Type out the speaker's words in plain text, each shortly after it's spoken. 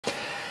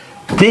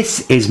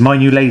This is my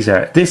new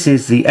laser. This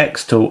is the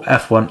Xtool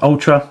F1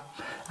 Ultra,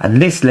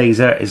 and this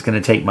laser is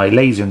going to take my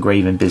laser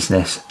engraving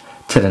business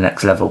to the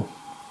next level.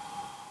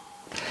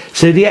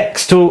 So the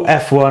Xtool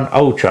F1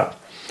 Ultra,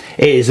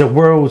 it is the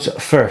world's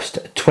first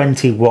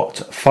 20 watt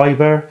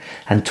fibre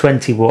and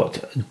 20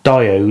 watt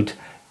diode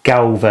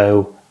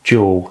galvo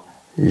dual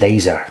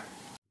laser.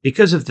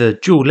 Because of the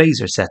dual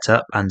laser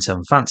setup and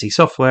some fancy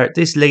software,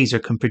 this laser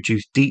can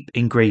produce deep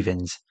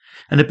engravings.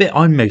 And the bit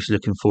I'm most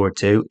looking forward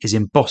to is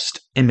embossed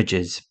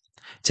images.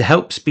 To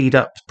help speed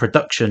up the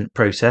production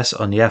process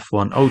on the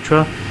F1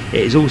 Ultra,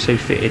 it is also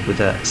fitted with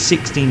a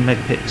 16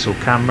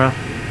 megapixel camera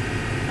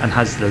and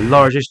has the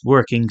largest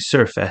working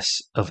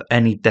surface of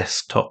any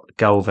desktop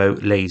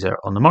galvo laser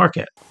on the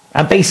market.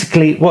 And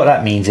basically what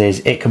that means is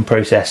it can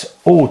process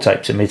all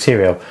types of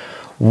material: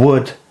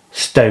 wood,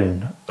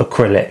 stone,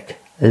 acrylic,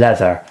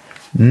 leather,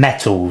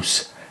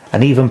 metals,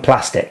 and even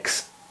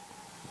plastics.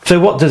 So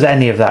what does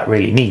any of that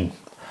really mean?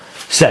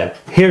 So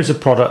here's a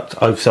product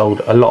I've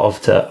sold a lot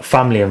of to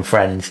family and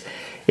friends.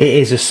 It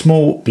is a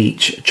small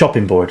beech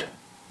chopping board.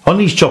 On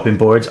these chopping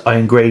boards I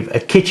engrave a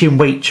kitchen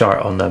weight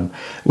chart on them,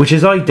 which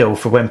is ideal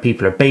for when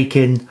people are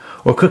baking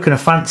or cooking a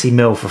fancy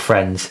meal for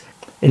friends,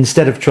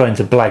 instead of trying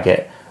to blag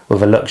it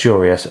with a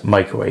luxurious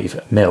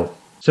microwave mill.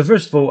 So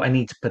first of all I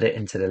need to put it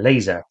into the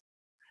laser.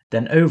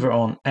 Then over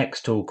on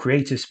Xtool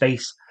Creative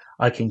Space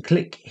I can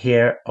click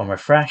here on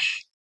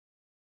refresh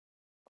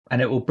and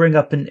it will bring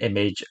up an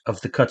image of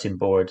the cutting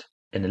board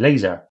in the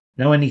laser.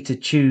 Now I need to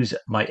choose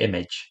my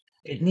image.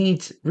 It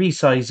needs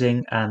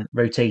resizing and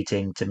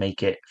rotating to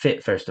make it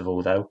fit first of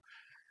all though.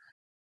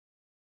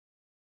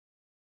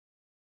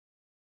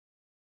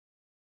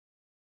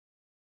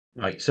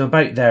 Right, so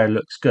about there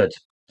looks good.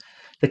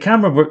 The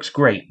camera works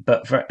great,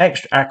 but for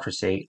extra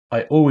accuracy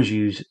I always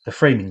use the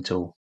framing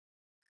tool.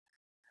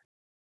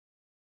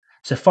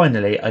 So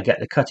finally I get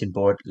the cutting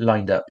board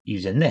lined up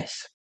using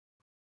this.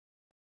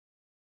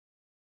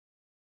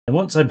 And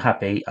once I'm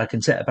happy, I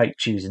can set about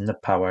choosing the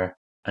power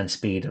and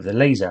speed of the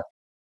laser.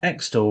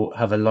 Xtool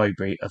have a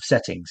library of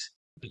settings,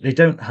 but they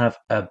don't have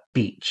a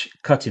beech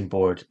cutting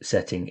board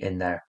setting in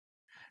there.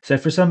 So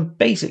for some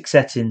basic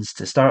settings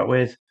to start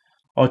with,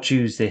 I'll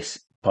choose this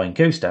pine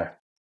coaster.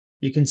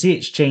 You can see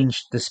it's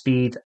changed the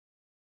speed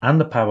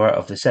and the power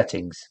of the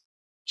settings.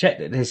 Check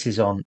that this is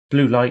on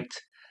blue light,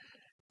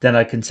 then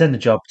I can send the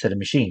job to the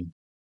machine.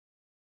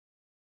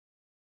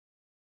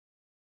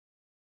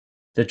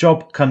 The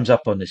job comes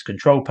up on this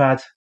control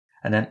pad,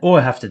 and then all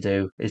I have to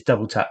do is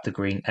double tap the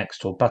green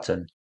Xtool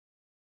button.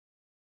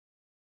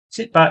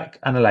 Sit back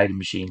and allow the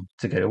machine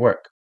to go to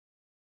work.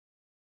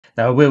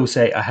 Now I will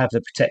say I have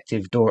the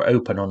protective door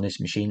open on this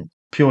machine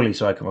purely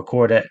so I can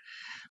record it,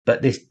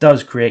 but this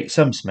does create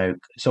some smoke,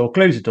 so I'll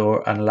close the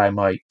door and allow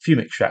my fume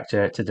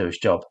extractor to do its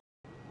job.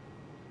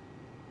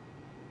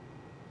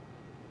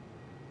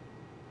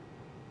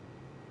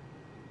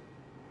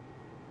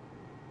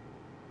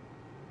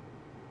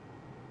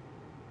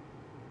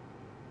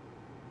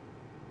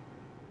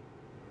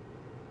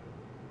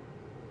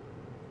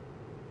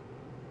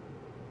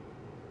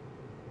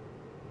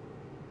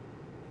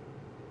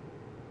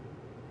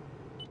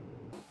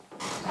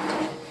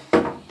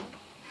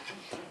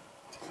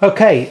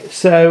 Okay,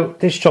 so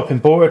this chopping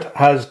board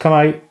has come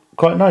out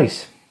quite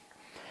nice.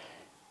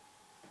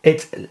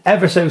 It's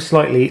ever so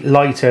slightly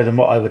lighter than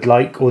what I would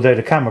like, although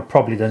the camera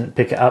probably doesn't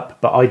pick it up,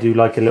 but I do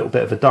like a little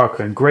bit of a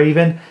darker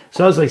engraving.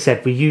 So as I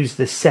said, we used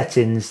the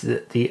settings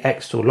that the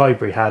Xtool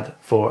library had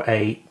for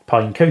a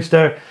pine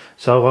coaster.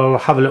 So I'll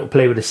have a little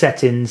play with the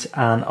settings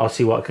and I'll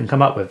see what I can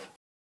come up with.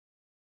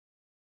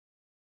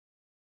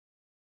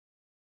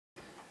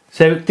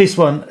 So this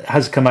one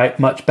has come out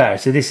much better.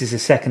 So this is the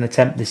second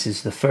attempt. This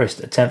is the first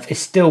attempt. It's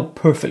still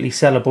perfectly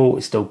sellable.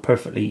 It's still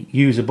perfectly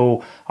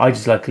usable. I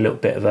just like a little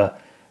bit of a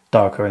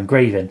darker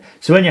engraving.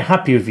 So when you're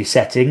happy with your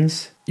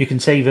settings, you can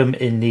save them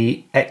in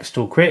the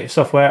Xtool Creative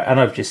software. And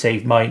I've just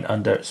saved mine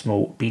under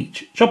small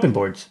beech chopping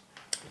boards.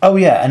 Oh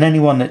yeah, and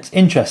anyone that's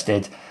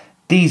interested,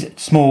 these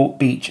small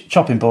beech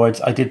chopping boards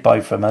I did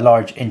buy from a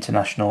large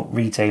international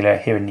retailer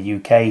here in the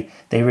UK.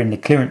 They were in the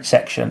clearance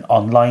section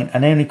online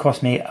and they only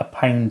cost me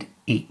 £1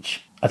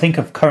 each. I think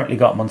I've currently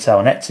got them on sale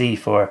on Etsy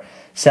for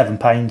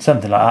 £7,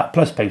 something like that,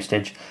 plus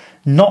postage.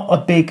 Not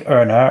a big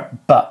earner,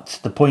 but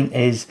the point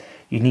is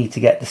you need to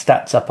get the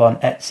stats up on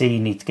Etsy, you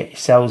need to get your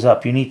sales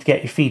up, you need to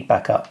get your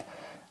feedback up.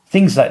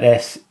 Things like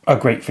this are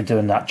great for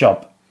doing that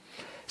job.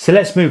 So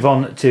let's move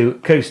on to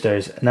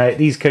coasters. Now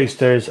these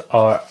coasters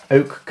are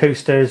oak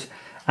coasters,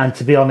 and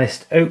to be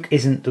honest, oak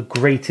isn't the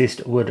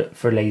greatest wood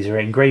for laser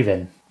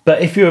engraving.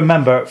 But if you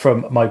remember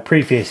from my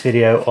previous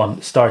video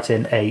on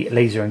starting a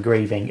laser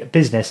engraving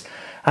business,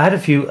 I had a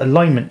few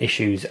alignment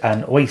issues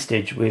and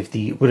wastage with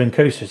the wooden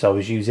coasters I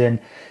was using,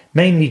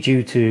 mainly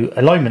due to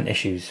alignment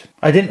issues.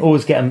 I didn't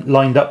always get them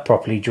lined up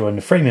properly during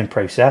the framing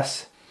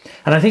process.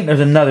 And I think there's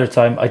another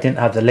time I didn't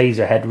have the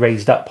laser head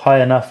raised up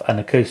high enough and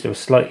the coaster was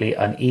slightly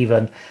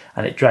uneven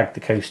and it dragged the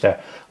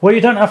coaster. Well,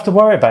 you don't have to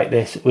worry about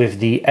this with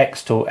the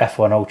Xtool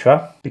F1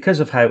 Ultra. Because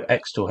of how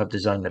Xtool have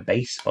designed the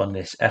base on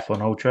this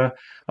F1 Ultra,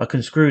 I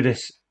can screw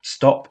this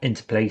stop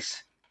into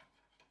place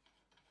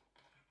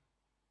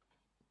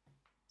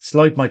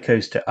slide my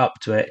coaster up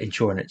to it,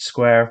 ensuring it's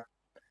square,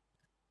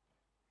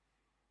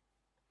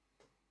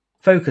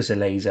 focus a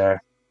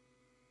laser.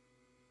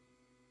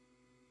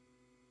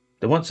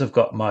 Then once I've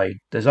got my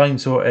design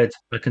sorted,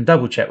 I can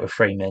double check with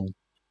framing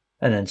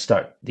and then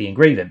start the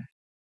engraving.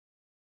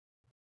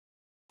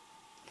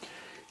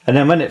 And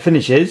then when it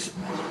finishes,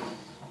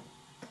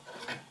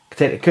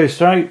 take the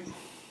coaster out,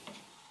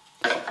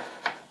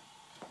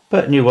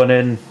 put a new one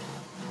in,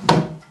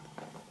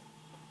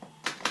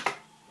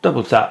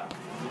 double tap,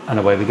 and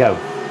away we go.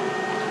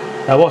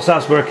 Now whilst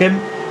that's working,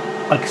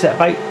 I can set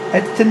about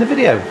editing the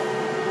video.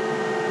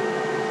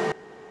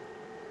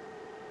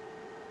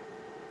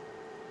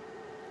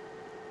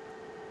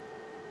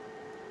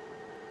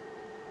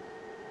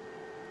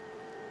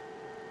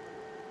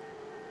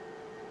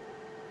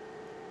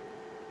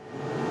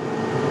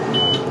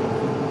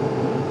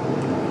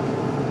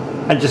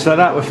 And just like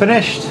that, we're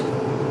finished.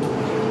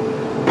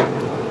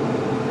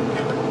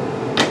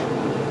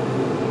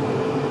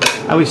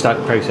 And we start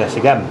the process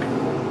again.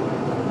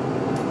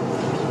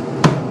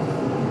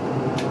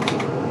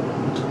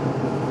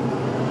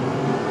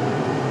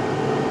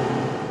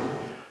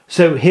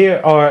 So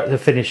here are the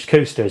finished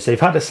coasters. They've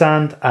had a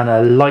sand and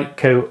a light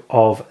coat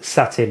of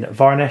satin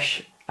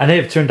varnish, and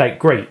they have turned out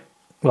great.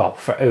 Well,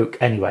 for oak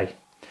anyway.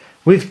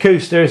 With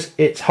coasters,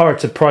 it's hard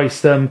to price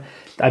them.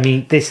 I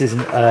mean, this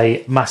isn't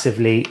a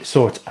massively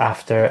sought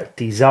after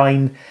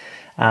design,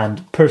 and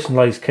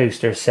personalised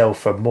coasters sell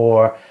for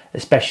more,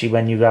 especially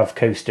when you have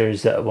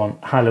coasters that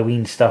want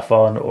Halloween stuff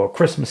on or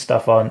Christmas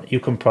stuff on. You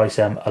can price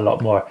them a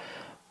lot more.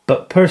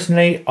 But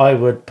personally, I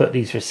would put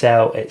these for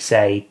sale at,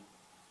 say,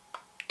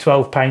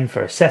 £12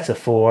 for a set of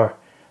 4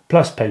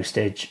 plus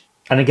postage.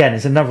 And again,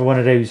 it's another one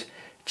of those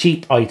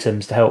cheap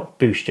items to help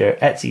boost your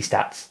Etsy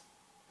stats.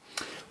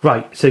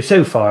 Right,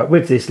 so far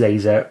with this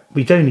laser,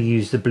 we've only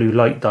used the blue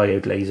light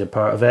diode laser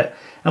part of it,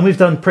 and we've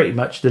done pretty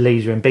much the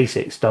laser in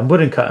basics, done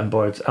wooden cutting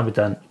boards and we've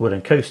done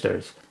wooden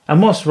coasters.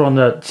 And whilst we're on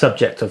the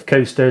subject of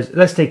coasters,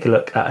 let's take a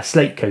look at a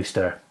slate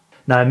coaster.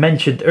 Now I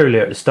mentioned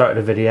earlier at the start of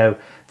the video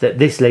that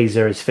this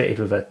laser is fitted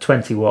with a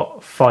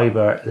 20-watt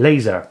fibre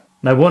laser.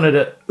 Now one of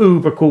the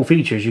uber cool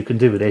features you can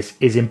do with this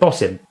is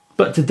embossing.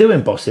 But to do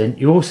embossing,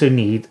 you also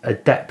need a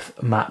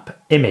depth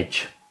map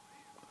image.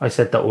 I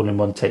said that all in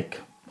one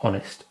take,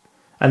 honest.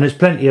 And there's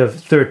plenty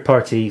of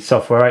third-party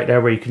software out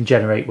there where you can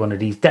generate one of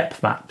these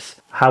depth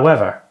maps.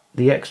 However,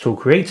 the Xtool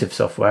Creative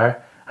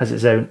software has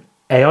its own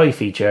AI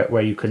feature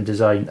where you can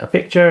design a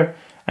picture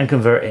and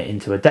convert it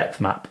into a depth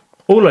map.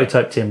 All I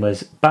typed in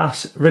was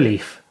bas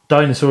relief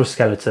dinosaur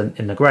skeleton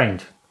in the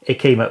ground. It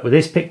came up with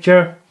this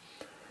picture,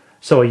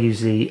 so I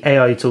used the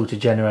AI tool to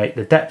generate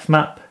the depth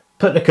map,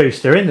 put the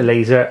coaster in the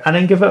laser and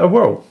then give it a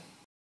whirl.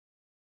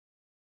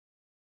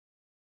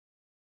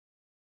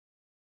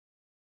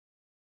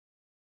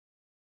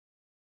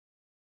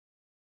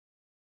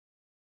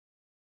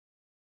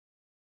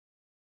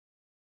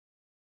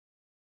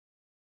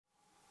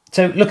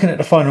 So looking at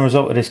the final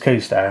result of this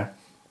coaster,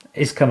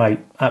 it's come out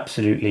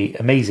absolutely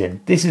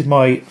amazing. This is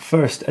my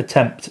first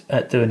attempt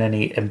at doing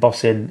any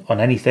embossing on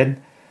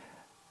anything,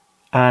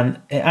 and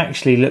it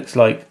actually looks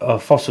like a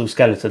fossil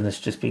skeleton that's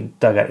just been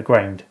dug out of the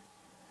ground.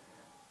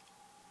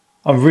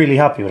 I'm really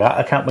happy with that.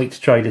 I can't wait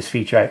to try this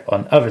feature out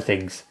on other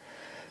things.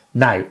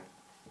 Now,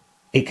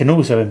 it can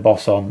also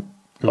emboss on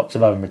lots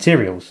of other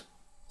materials.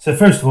 So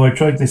first of all, I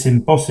tried this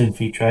embossing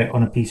feature out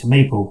on a piece of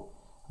maple.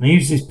 And I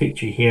used this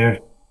picture here,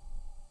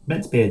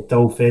 meant to be a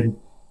dolphin.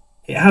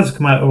 It has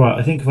come out alright.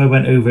 I think if I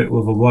went over it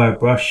with a wire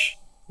brush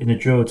in the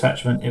drill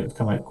attachment, it would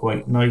come out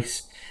quite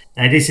nice.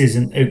 Now this is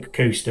an oak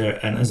coaster,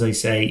 and as I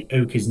say,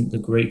 oak isn't the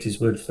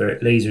greatest wood for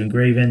laser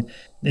engraving.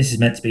 This is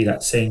meant to be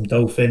that same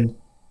dolphin.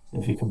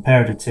 So if you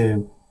compare the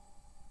two,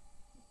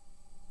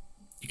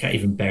 you can't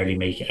even barely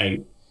make it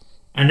out.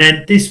 And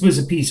then this was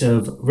a piece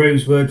of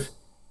rosewood,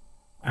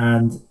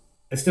 and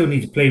I still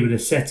need to play with the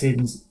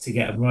settings to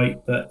get them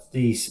right, but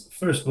the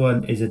first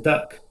one is a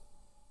duck.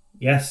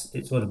 Yes,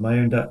 it's one of my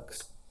own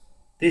ducks.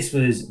 This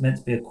was meant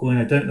to be a coin.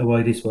 I don't know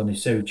why this one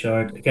is so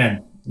charred.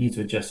 Again, need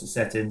to adjust the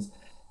settings.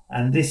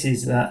 And this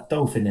is that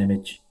dolphin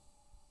image.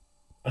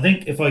 I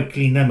think if I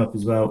clean them up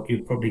as well,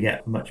 you'll probably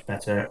get a much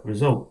better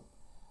result.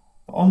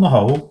 But on the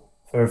whole,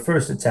 for a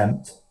first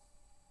attempt,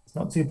 it's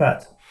not too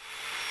bad.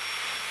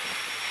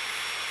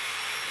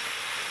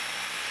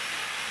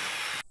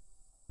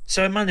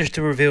 So I managed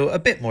to reveal a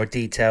bit more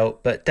detail,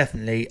 but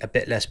definitely a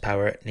bit less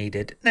power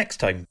needed next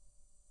time.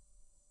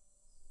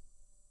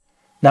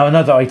 Now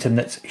another item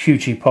that's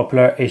hugely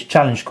popular is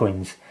challenge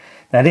coins.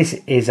 Now this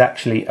is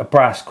actually a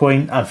brass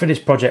coin, and for this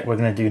project we're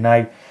going to do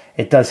now,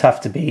 it does have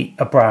to be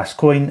a brass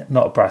coin,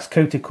 not a brass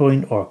coated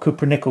coin or a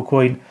copper nickel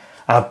coin,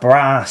 a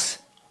brass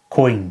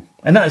coin.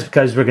 And that is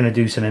because we're going to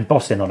do some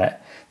embossing on it.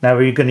 Now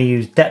we're going to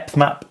use depth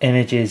map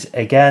images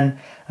again,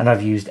 and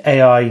I've used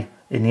AI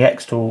in the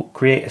Xtool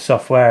Creative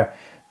software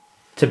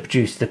to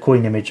produce the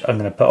coin image I'm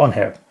going to put on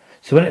here.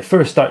 So when it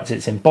first starts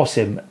its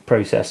embossing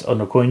process on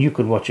the coin, you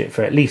could watch it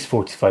for at least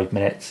 45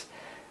 minutes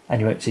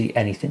and you won't see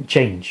anything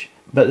change.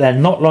 But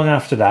then not long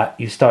after that,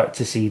 you start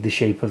to see the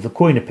shape of the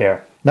coin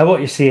appear. Now what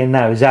you're seeing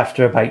now is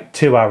after about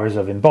 2 hours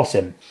of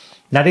embossing.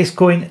 Now this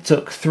coin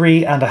took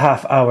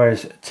 3.5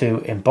 hours to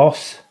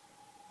emboss,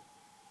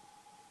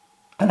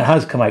 and it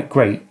has come out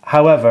great.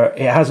 However,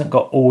 it hasn't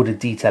got all the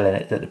detail in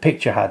it that the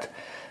picture had,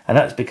 and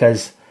that's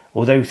because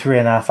although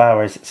 3.5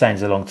 hours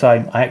sounds a long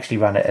time, I actually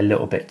ran it a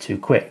little bit too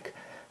quick.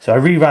 So I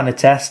reran the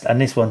test,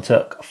 and this one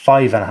took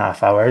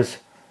 5.5 hours,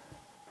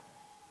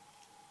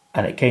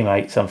 and it came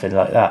out something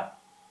like that.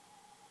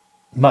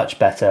 Much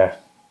better.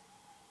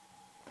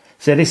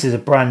 So this is a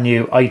brand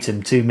new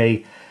item to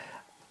me.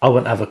 I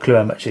wouldn't have a clue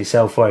how much they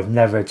sell for. I've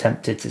never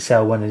attempted to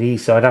sell one of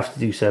these, so I'd have to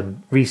do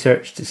some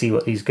research to see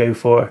what these go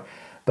for.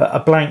 But a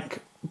blank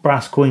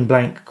brass coin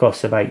blank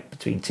costs about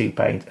between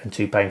 £2 and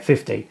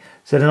 £2.50,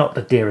 so they're not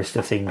the dearest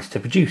of things to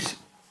produce.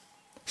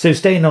 So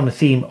staying on the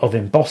theme of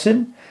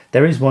embossing,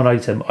 there is one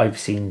item I've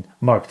seen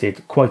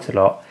marketed quite a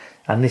lot,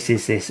 and this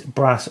is this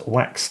brass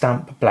wax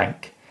stamp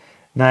blank.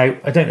 Now,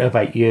 I don't know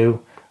about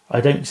you, I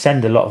don't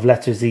send a lot of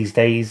letters these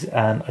days,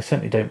 and I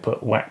certainly don't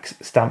put wax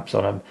stamps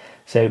on them.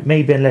 So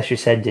maybe unless you're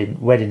sending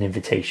wedding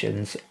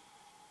invitations,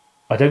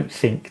 I don't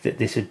think that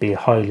this would be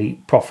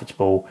highly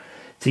profitable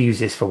to use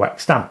this for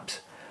wax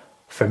stamps.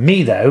 For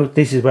me though,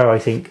 this is where I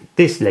think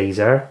this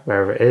laser,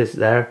 wherever it is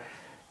there,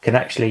 can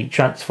actually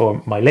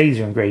transform my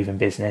laser engraving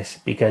business,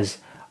 because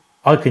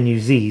I can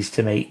use these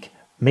to make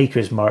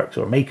maker's marks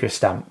or maker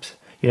stamps.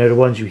 You know, the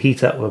ones you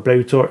heat up with a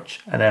blowtorch,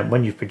 and then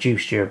when you've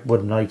produced your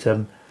wooden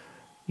item,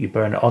 you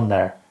burn it on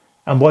there.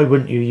 And why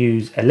wouldn't you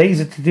use a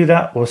laser to do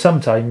that? Well,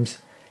 sometimes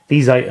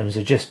these items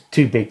are just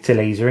too big to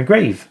laser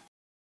engrave.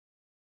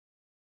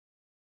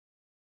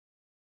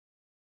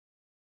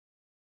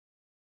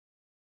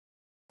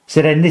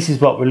 So then this is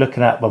what we're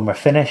looking at when we're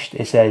finished.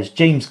 It says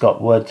James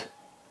Scott Wood,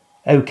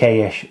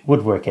 okay-ish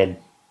woodworking.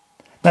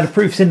 Now the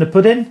proof's in the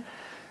pudding,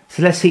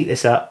 so let's heat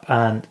this up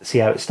and see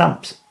how it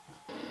stamps.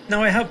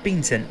 Now I have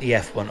been sent the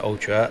F1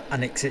 Ultra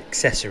and its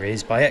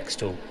accessories by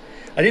Xtool.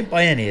 I didn't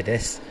buy any of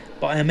this,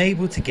 but I am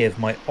able to give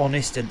my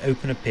honest and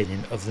open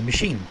opinion of the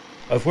machine.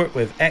 I've worked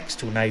with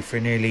Xtool now for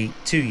nearly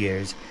 2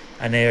 years,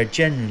 and they are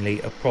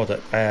genuinely a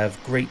product I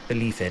have great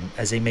belief in,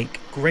 as they make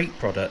great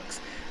products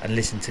and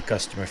listen to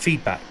customer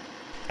feedback.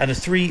 And the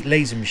 3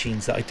 laser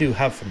machines that I do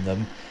have from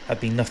them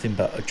have been nothing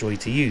but a joy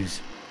to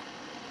use.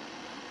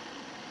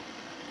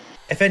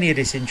 If any of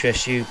this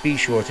interests you, be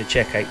sure to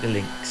check out the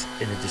links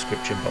in the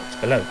description box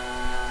below.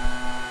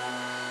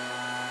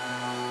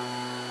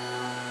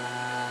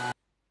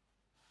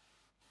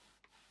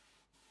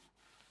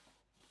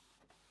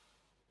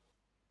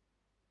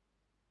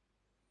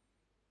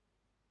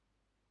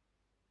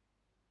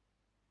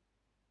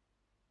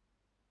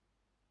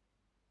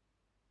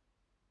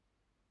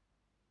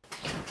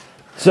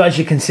 So as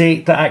you can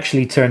see, that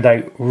actually turned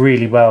out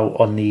really well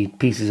on the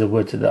pieces of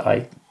wood that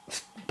I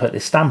put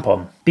this stamp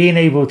on. Being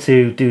able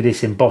to do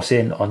this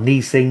embossing on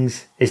these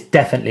things is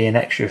definitely an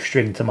extra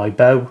string to my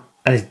bow,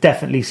 and it's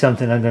definitely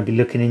something I'm going to be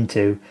looking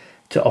into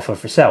to offer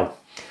for sale.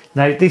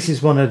 Now this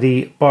is one of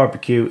the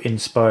barbecue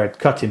inspired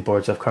cutting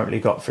boards I've currently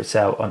got for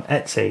sale on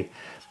Etsy,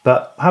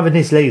 but having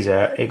this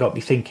laser, it got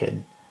me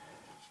thinking,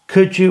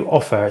 could you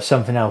offer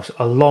something else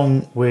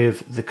along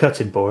with the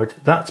cutting board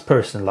that's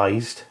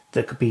personalised,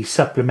 that could be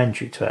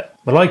supplementary to it?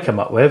 Well, I come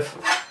up with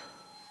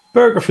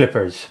burger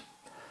flippers.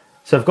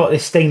 So I've got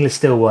this stainless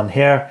steel one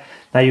here.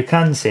 Now you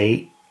can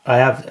see I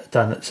have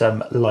done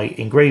some light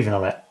engraving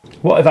on it.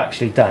 What I've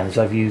actually done is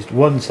I've used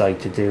one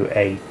side to do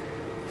a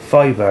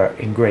fibre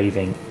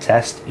engraving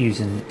test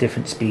using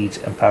different speeds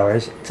and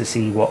powers to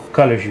see what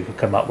colours you could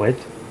come up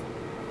with.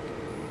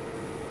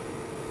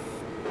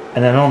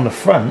 And then on the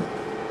front,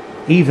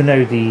 even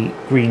though the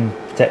green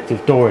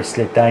protective door is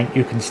slid down,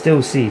 you can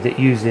still see that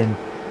using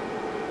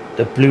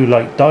the blue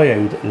light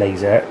diode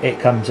laser, it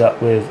comes up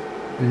with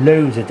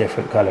loads of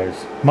different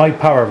colours. My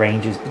power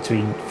range is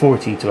between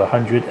 40 to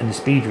 100 and the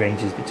speed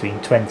range is between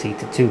 20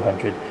 to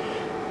 200.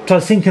 So I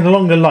was thinking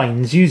along the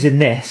lines, using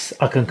this,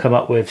 I can come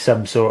up with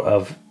some sort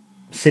of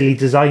silly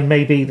design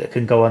maybe that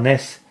can go on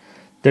this.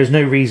 There's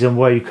no reason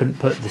why you couldn't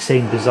put the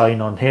same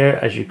design on here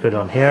as you could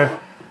on here,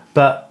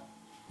 but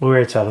we're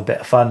here to have a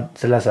bit of fun,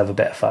 so let's have a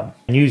bit of fun.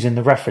 And using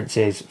the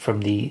references from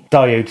the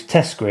diode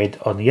test grid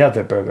on the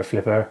other burger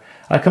flipper,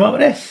 I come up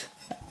with this.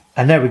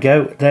 And there we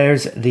go,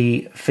 there's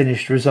the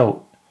finished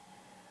result.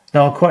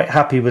 Now I'm quite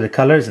happy with the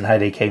colours and how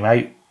they came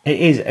out. It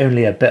is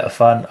only a bit of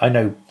fun. I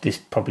know this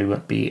probably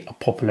won't be a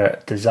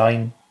popular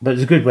design, but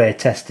it's a good way of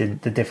testing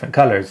the different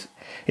colours.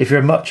 If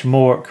you're much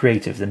more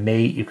creative than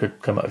me, you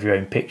could come up with your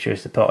own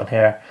pictures to put on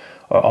here,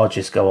 or I'll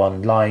just go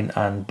online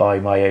and buy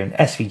my own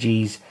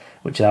SVGs,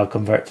 which I'll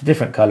convert to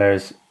different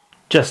colours,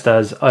 just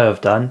as I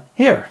have done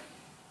here.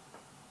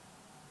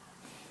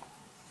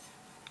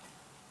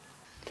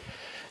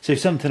 So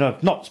something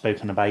I've not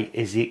spoken about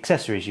is the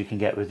accessories you can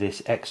get with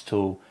this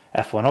Xtool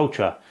F1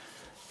 Ultra.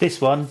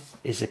 This one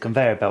is a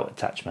conveyor belt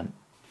attachment.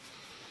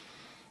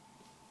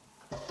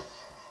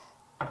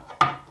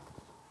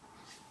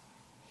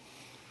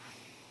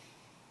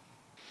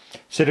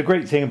 So the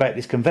great thing about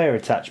this conveyor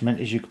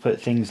attachment is you can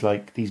put things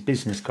like these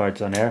business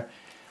cards on here,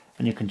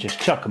 and you can just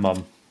chuck them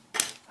on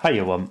how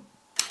you want.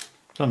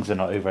 long as they're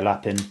not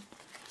overlapping,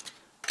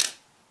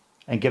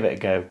 and give it a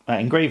go at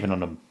engraving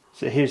on them.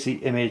 So here's the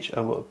image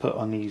I want to put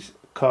on these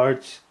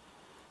cards.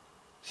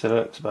 So that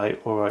looks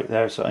about alright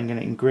there. So I'm going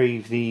to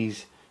engrave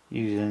these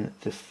using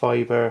the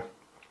fibre.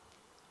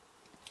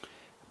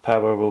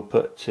 Power we'll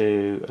put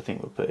to, I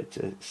think we'll put it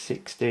to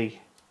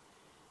 60.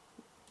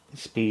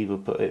 Speed we'll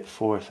put it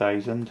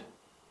 4000.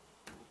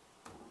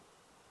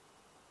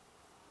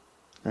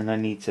 And I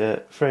need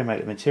to frame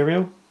out the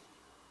material.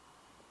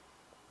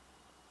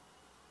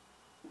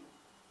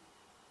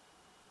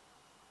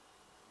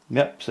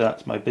 Yep, so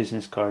that's my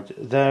business card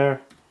there.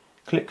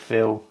 Click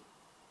fill.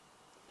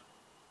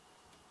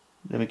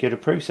 Then we go to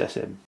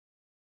processing.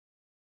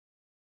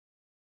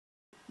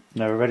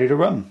 Now we're ready to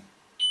run.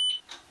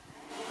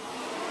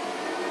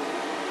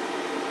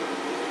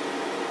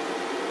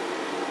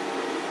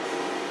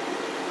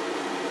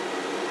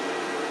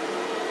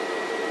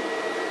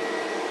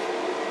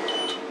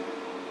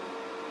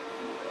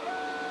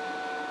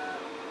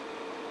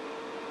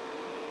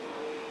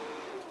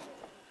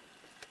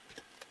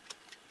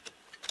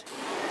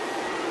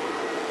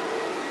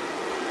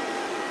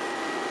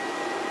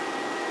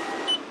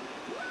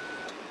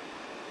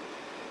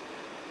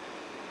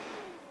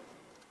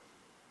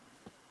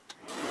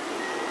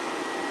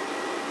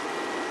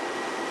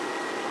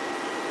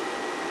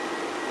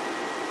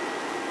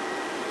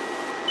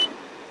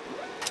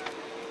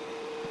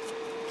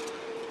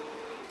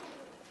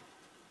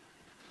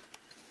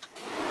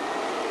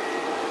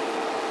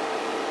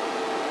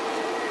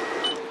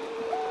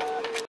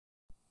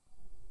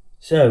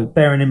 So,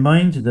 bearing in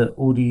mind that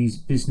all these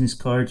business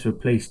cards were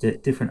placed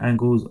at different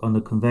angles on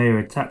the conveyor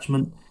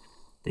attachment,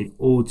 they've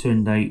all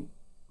turned out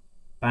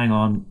bang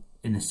on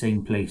in the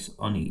same place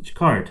on each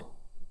card.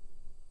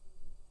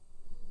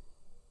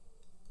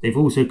 They've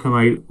also come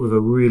out with a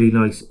really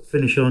nice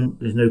finish on.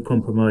 There's no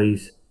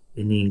compromise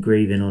in the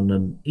engraving on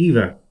them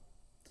either.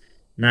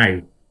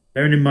 Now,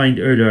 bearing in mind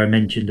earlier I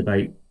mentioned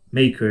about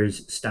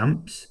makers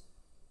stamps,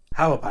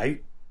 how about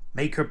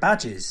maker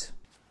badges?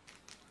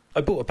 I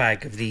bought a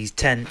bag of these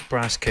 10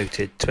 brass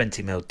coated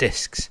 20mm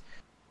discs.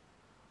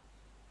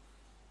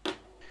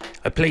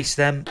 I placed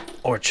them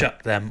or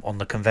chucked them on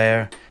the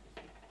conveyor.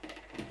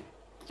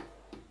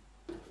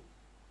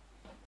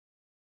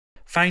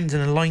 Found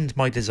and aligned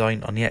my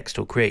design on the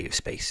Xtool Creative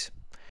Space.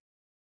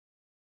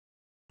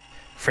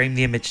 Framed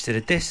the image to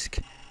the disc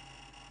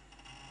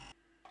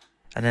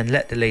and then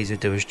let the laser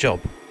do its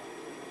job.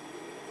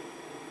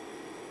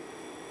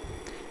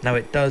 Now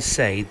it does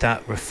say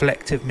that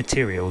reflective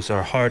materials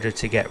are harder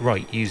to get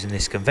right using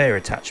this conveyor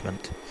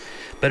attachment,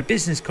 but the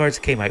business cards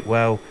came out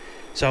well,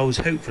 so I was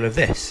hopeful of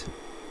this.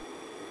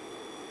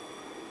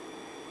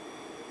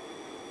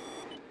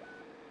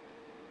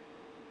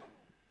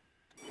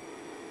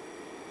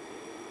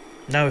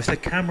 Now if the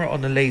camera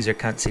on the laser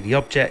can't see the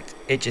object,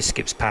 it just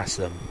skips past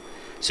them,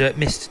 so it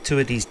missed 2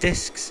 of these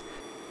discs.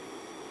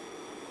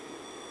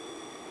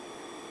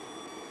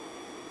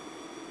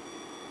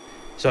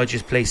 So I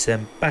just place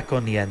them back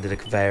on the end of the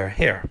conveyor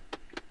here.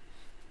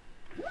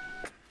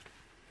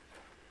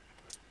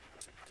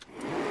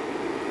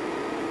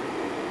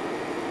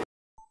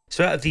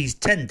 So out of these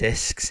 10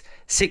 discs,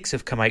 6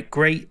 have come out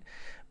great,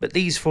 but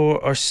these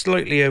 4 are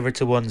slightly over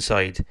to one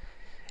side.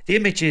 The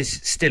image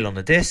is still on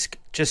the disc,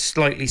 just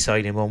slightly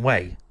siding one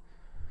way.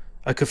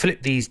 I could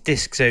flip these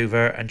discs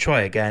over and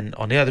try again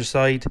on the other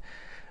side,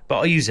 but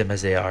I'll use them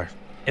as they are.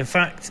 In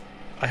fact,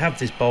 I have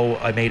this bowl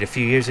I made a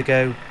few years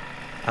ago,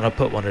 and I'll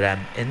put one of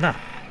them in that.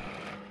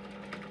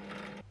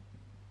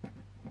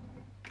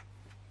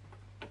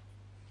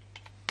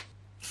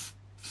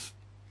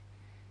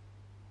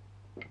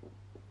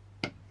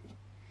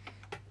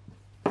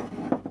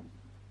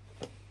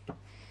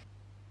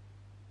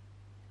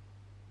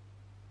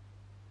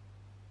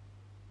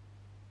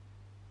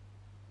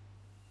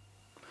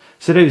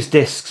 So those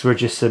discs were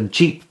just some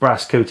cheap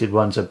brass coated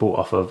ones I bought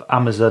off of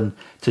Amazon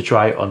to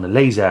try on the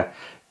laser.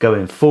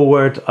 Going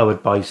forward, I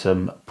would buy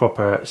some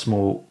proper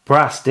small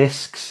brass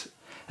discs,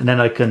 and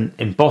then I can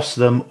emboss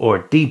them or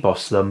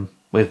deboss them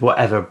with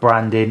whatever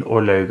branding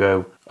or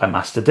logo I'm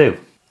asked to do.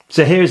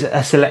 So here's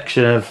a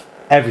selection of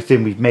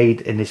everything we've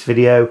made in this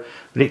video,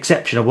 with the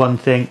exception of one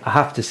thing. I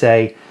have to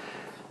say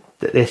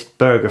that this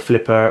burger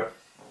flipper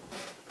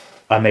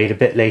I made a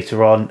bit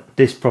later on.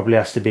 This probably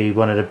has to be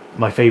one of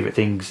my favourite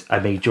things I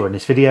made during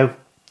this video.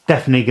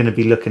 Definitely going to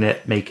be looking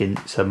at making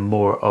some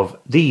more of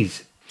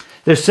these.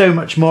 There's so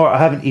much more I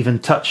haven't even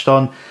touched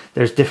on.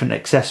 There's different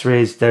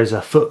accessories. There's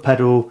a foot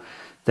pedal.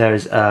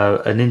 There's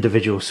an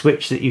individual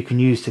switch that you can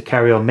use to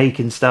carry on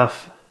making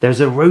stuff.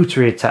 There's a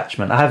rotary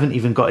attachment. I haven't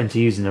even got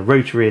into using a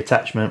rotary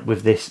attachment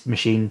with this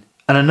machine.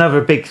 And another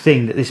big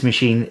thing that this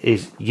machine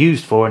is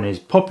used for and is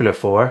popular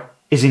for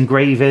is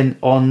engraving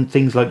on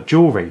things like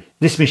jewellery.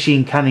 This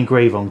machine can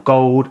engrave on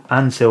gold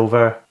and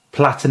silver,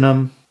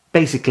 platinum,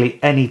 basically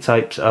any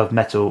types of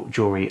metal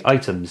jewellery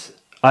items.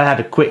 I had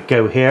a quick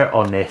go here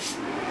on this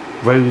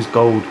rose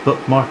gold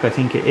bookmark, I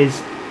think it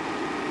is.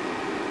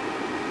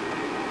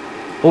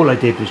 All I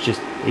did was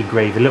just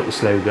engrave a little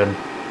slogan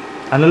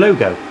and a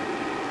logo.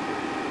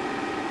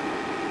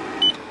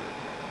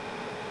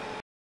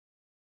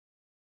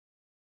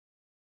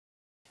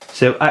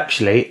 So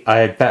actually I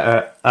had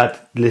better add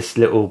this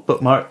little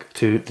bookmark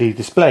to the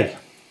display.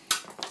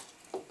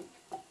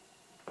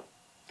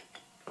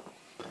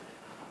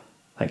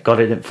 Thank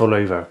God it didn't fall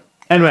over.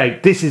 Anyway,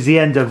 this is the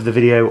end of the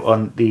video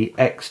on the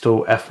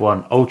Xtool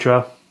F1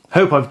 Ultra.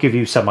 Hope I've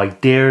given you some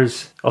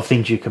ideas of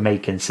things you can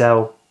make and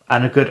sell,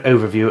 and a good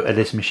overview of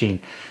this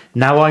machine.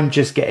 Now I'm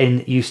just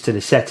getting used to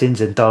the settings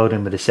and dialed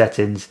in with the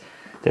settings.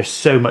 There's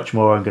so much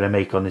more I'm going to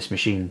make on this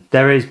machine.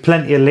 There is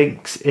plenty of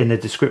links in the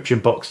description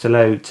box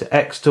below to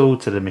Xtool,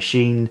 to the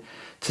machine,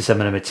 to some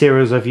of the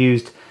materials I've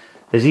used.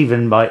 There's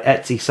even my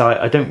Etsy site.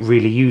 I don't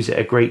really use it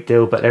a great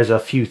deal, but there's a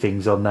few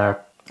things on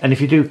there. And if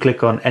you do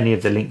click on any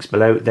of the links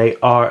below, they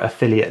are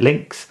affiliate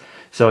links.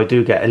 So I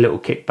do get a little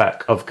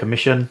kickback of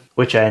commission,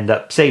 which I end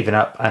up saving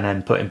up and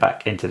then putting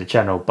back into the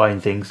channel,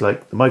 buying things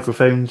like the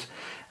microphones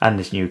and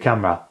this new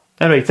camera.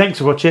 Anyway, thanks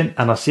for watching,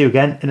 and I'll see you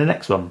again in the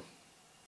next one.